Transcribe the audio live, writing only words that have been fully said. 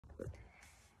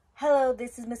Hello,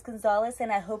 this is Miss Gonzalez,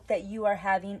 and I hope that you are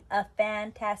having a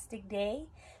fantastic day.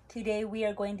 Today we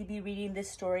are going to be reading this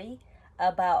story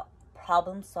about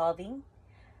problem solving.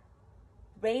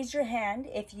 Raise your hand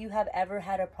if you have ever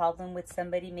had a problem with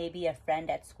somebody, maybe a friend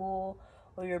at school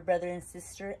or your brother and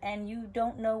sister, and you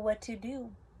don't know what to do.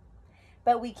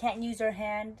 But we can't use our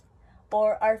hand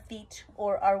or our feet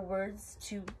or our words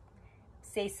to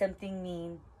say something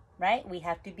mean, right? We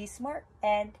have to be smart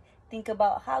and think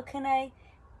about how can I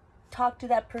talk to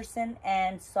that person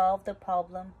and solve the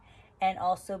problem and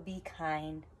also be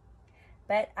kind.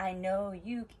 But I know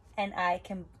you and I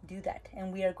can do that,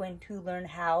 and we are going to learn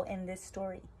how in this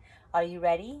story. Are you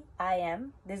ready? I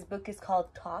am. This book is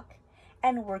called Talk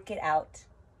and Work It Out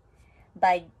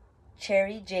by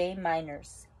Cheri J.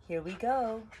 Miners. Here we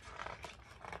go.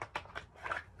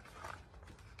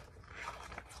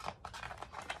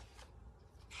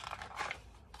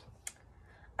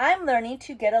 I'm learning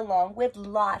to get along with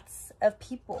lots of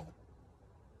people.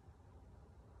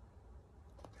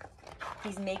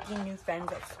 He's making new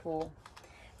friends at school.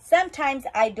 Sometimes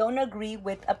I don't agree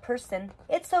with a person.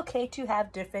 It's okay to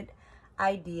have different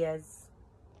ideas.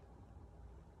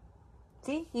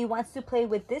 See, he wants to play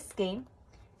with this game,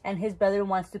 and his brother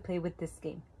wants to play with this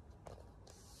game.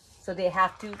 So they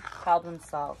have to problem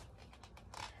solve.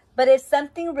 But if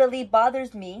something really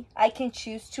bothers me, I can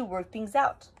choose to work things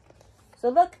out. So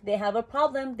look, they have a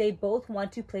problem. They both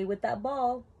want to play with that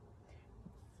ball.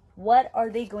 What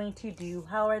are they going to do?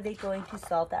 How are they going to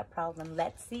solve that problem?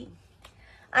 Let's see.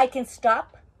 I can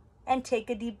stop and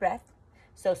take a deep breath.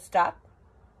 So stop.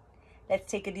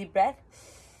 Let's take a deep breath.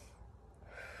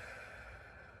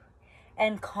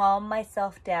 And calm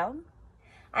myself down.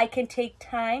 I can take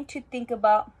time to think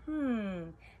about,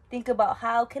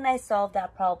 how can I solve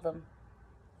that problem?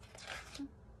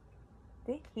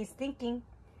 See, he's thinking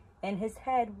in his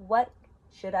head, what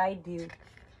should I do?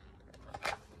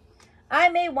 I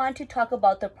may want to talk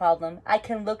about the problem. I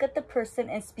can look at the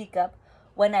person and speak up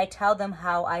when I tell them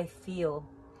how I feel.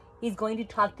 He's going to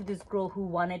talk to this girl who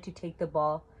wanted to take the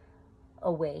ball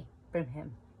away from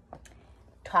him.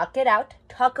 Talk it out.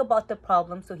 Talk about the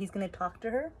problem. So he's going to talk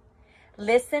to her.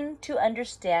 Listen to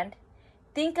understand.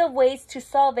 Think of ways to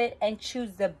solve it and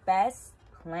choose the best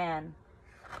plan.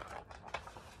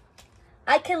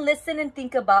 I can listen and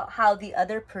think about how the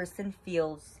other person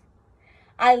feels.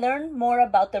 I learn more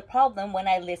about the problem when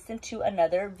I listen to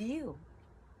another view.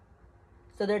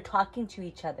 So they're talking to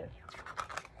each other.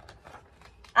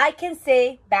 I can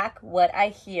say back what I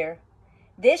hear.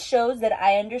 This shows that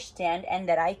I understand and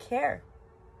that I care.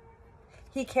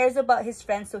 He cares about his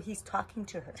friend, so he's talking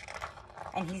to her.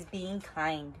 And he's being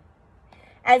kind.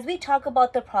 As we talk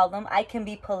about the problem, I can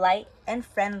be polite and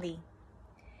friendly.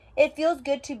 It feels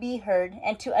good to be heard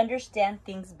and to understand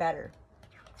things better.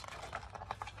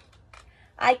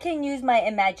 I can use my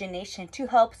imagination to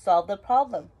help solve the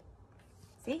problem.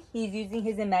 See, he's using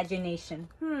his imagination.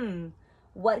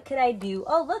 What could I do?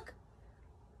 Oh, look.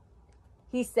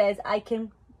 He says, I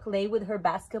can play with her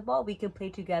basketball. We can play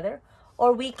together.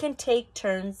 Or we can take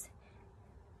turns.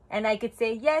 And I could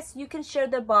say, yes, you can share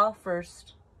the ball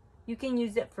first. You can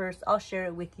use it first. I'll share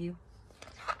it with you.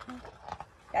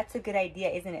 That's a good idea,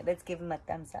 isn't it? Let's give him a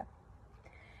thumbs up.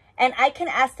 And I can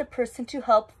ask the person to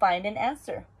help find an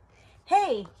answer.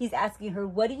 Hey, he's asking her,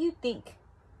 what do you think?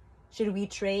 Should we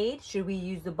trade? Should we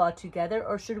use the ball together?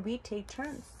 Or should we take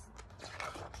turns?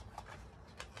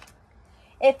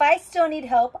 If I still need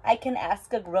help, I can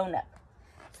ask a grown-up.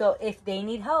 So if they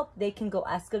need help, they can go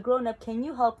ask a grown-up, can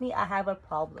you help me? I have a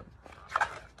problem.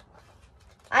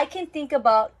 I can think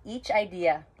about each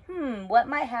idea. What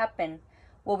might happen?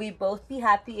 Will we both be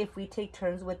happy if we take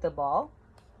turns with the ball?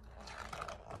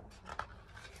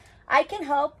 I can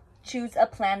help choose a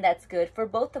plan that's good for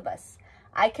both of us.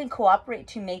 I can cooperate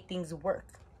to make things work.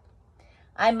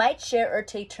 I might share or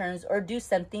take turns or do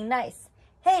something nice.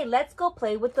 Hey, let's go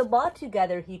play with the ball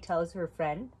together, he tells her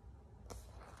friend.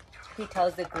 He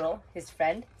tells the girl, his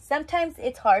friend. Sometimes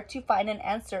it's hard to find an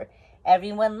answer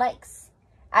everyone likes.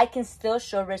 I can still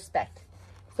show respect.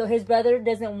 So his brother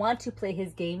doesn't want to play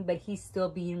his game, but he's still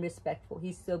being respectful.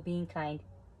 He's still being kind.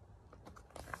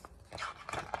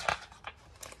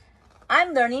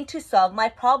 I'm learning to solve my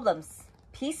problems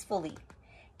peacefully.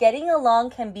 Getting along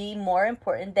can be more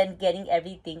important than getting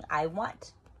everything I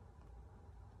want.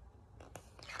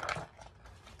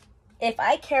 If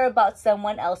I care about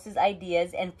someone else's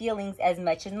ideas and feelings as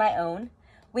much as my own,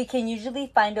 we can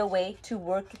usually find a way to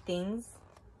work things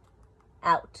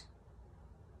out.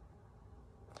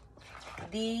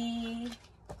 The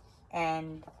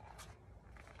end.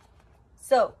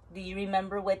 So, do you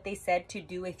remember what they said to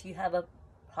do if you have a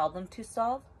problem to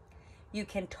solve? You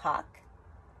can talk,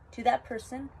 to that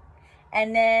person,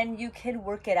 and then you can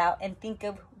work it out and think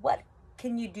of what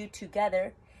can you do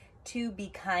together to be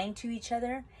kind to each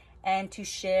other and to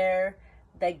share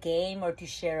the game or to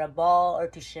share a ball or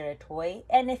to share a toy.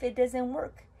 And if it doesn't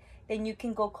work, then you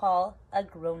can go call a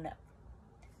grown-up,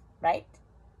 right?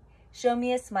 Show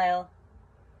me a smile.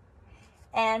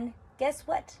 And guess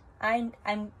what? I'm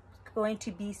going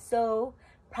to be so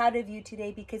proud of you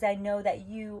today because I know that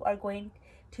you are going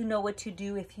to know what to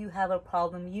do if you have a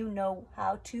problem. You know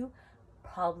how to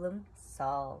problem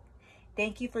solve.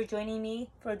 Thank you for joining me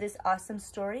for this awesome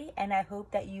story, and I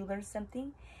hope that you learned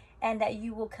something and that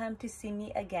you will come to see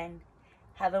me again.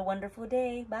 Have a wonderful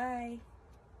day. Bye.